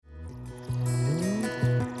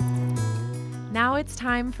it's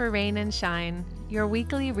time for Rain and Shine, your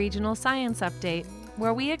weekly regional science update,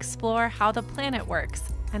 where we explore how the planet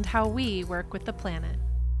works and how we work with the planet.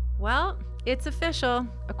 Well, it's official.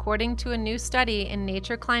 According to a new study in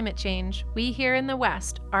Nature Climate Change, we here in the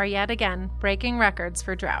West are yet again breaking records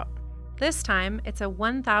for drought. This time, it's a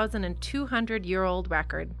 1,200-year-old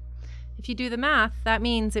record. If you do the math, that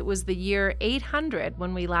means it was the year 800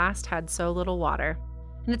 when we last had so little water.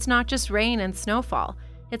 And it's not just rain and snowfall,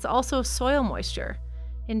 it's also soil moisture.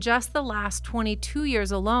 In just the last 22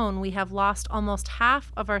 years alone, we have lost almost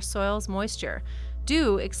half of our soil's moisture,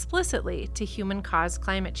 due explicitly to human-caused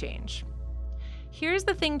climate change. Here's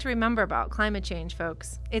the thing to remember about climate change,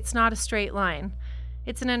 folks. It's not a straight line.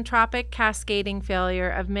 It's an entropic cascading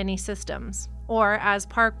failure of many systems. Or, as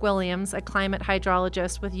Park Williams, a climate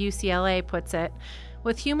hydrologist with UCLA, puts it,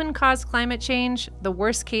 with human-caused climate change, the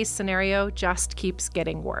worst-case scenario just keeps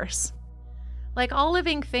getting worse. Like all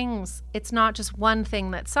living things, it's not just one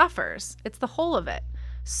thing that suffers, it's the whole of it.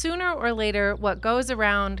 Sooner or later, what goes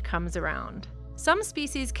around comes around. Some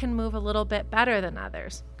species can move a little bit better than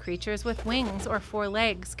others. Creatures with wings or four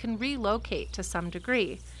legs can relocate to some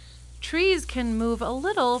degree. Trees can move a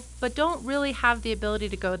little, but don't really have the ability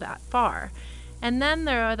to go that far. And then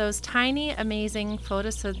there are those tiny, amazing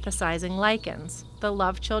photosynthesizing lichens, the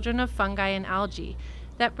love children of fungi and algae,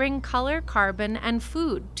 that bring color, carbon, and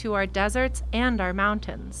food to our deserts and our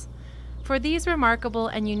mountains. For these remarkable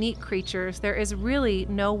and unique creatures, there is really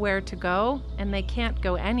nowhere to go, and they can't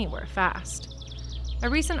go anywhere fast. A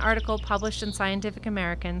recent article published in Scientific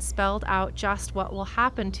American spelled out just what will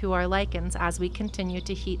happen to our lichens as we continue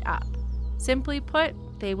to heat up. Simply put,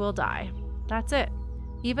 they will die. That's it.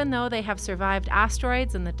 Even though they have survived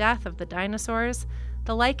asteroids and the death of the dinosaurs,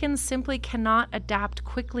 the lichens simply cannot adapt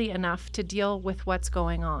quickly enough to deal with what's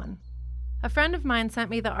going on. A friend of mine sent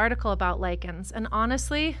me the article about lichens, and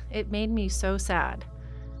honestly, it made me so sad.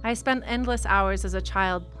 I spent endless hours as a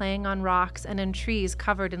child playing on rocks and in trees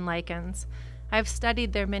covered in lichens. I've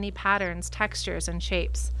studied their many patterns, textures, and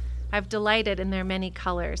shapes. I've delighted in their many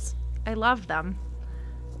colors. I love them.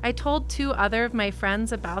 I told two other of my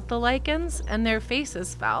friends about the lichens, and their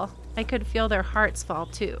faces fell. I could feel their hearts fall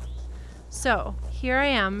too. So, here I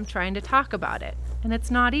am trying to talk about it, and it's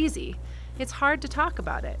not easy. It's hard to talk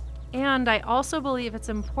about it. And I also believe it's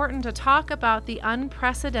important to talk about the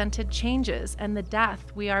unprecedented changes and the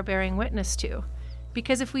death we are bearing witness to.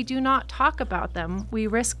 Because if we do not talk about them, we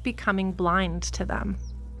risk becoming blind to them.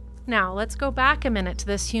 Now, let's go back a minute to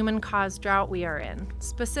this human-caused drought we are in,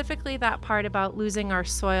 specifically that part about losing our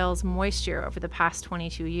soil's moisture over the past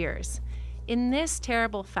 22 years. In this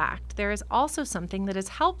terrible fact, there is also something that is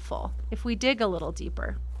helpful if we dig a little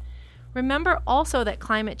deeper. Remember also that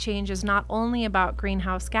climate change is not only about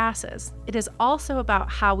greenhouse gases, it is also about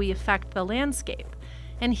how we affect the landscape.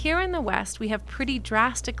 And here in the West, we have pretty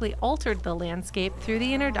drastically altered the landscape through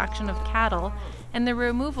the introduction of cattle and the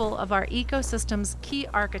removal of our ecosystem's key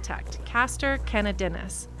architect, Castor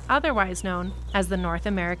Canadensis, otherwise known as the North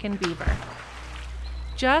American beaver.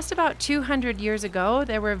 Just about 200 years ago,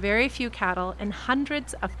 there were very few cattle and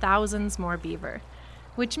hundreds of thousands more beaver,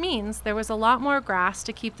 which means there was a lot more grass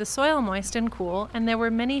to keep the soil moist and cool, and there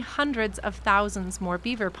were many hundreds of thousands more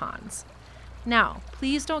beaver ponds. Now,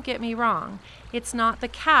 please don't get me wrong. It's not the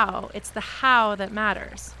cow, it's the how that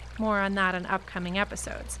matters. More on that in upcoming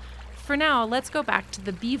episodes. For now, let's go back to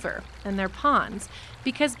the beaver and their ponds,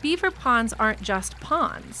 because beaver ponds aren't just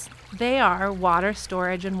ponds. They are water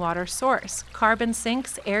storage and water source, carbon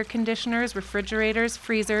sinks, air conditioners, refrigerators,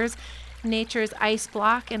 freezers, nature's ice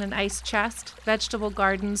block and an ice chest, vegetable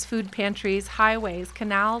gardens, food pantries, highways,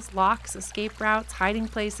 canals, locks, escape routes, hiding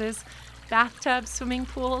places, bathtubs, swimming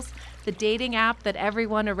pools, the dating app that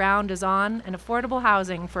everyone around is on, and affordable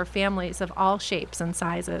housing for families of all shapes and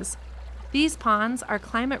sizes. These ponds are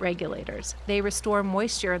climate regulators. They restore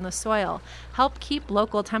moisture in the soil, help keep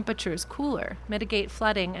local temperatures cooler, mitigate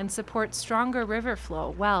flooding, and support stronger river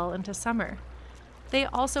flow well into summer. They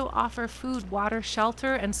also offer food, water,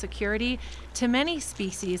 shelter, and security to many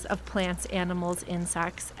species of plants, animals,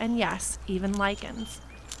 insects, and yes, even lichens.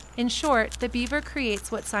 In short, the beaver creates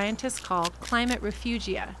what scientists call climate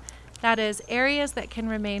refugia. That is, areas that can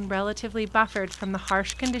remain relatively buffered from the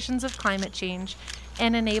harsh conditions of climate change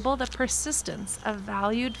and enable the persistence of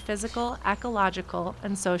valued physical, ecological,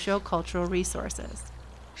 and socio-cultural resources.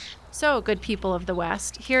 So, good people of the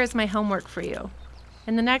West, here is my homework for you.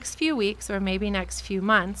 In the next few weeks, or maybe next few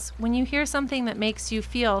months, when you hear something that makes you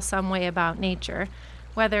feel some way about nature,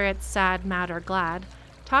 whether it's sad, mad, or glad,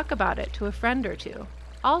 talk about it to a friend or two.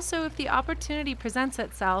 Also, if the opportunity presents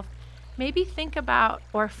itself, maybe think about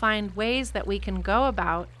or find ways that we can go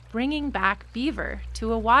about bringing back beaver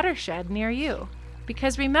to a watershed near you.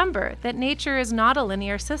 Because remember that nature is not a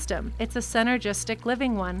linear system. It's a synergistic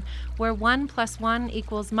living one, where 1 + 1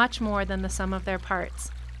 equals much more than the sum of their parts.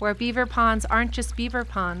 Where beaver ponds aren't just beaver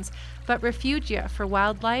ponds, but refugia for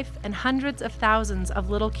wildlife and hundreds of thousands of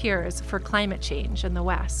little cures for climate change in the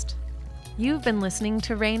West. You've been listening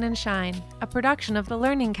to Rain and Shine, a production of the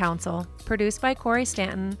Learning Council, produced by Corey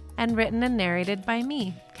Stanton and written and narrated by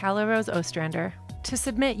me, Calla Rose Ostrander. To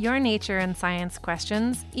submit your nature and science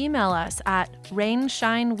questions, email us at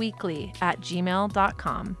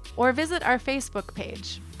rainshineweekly@gmail.com or visit our Facebook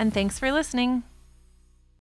page. And thanks for listening.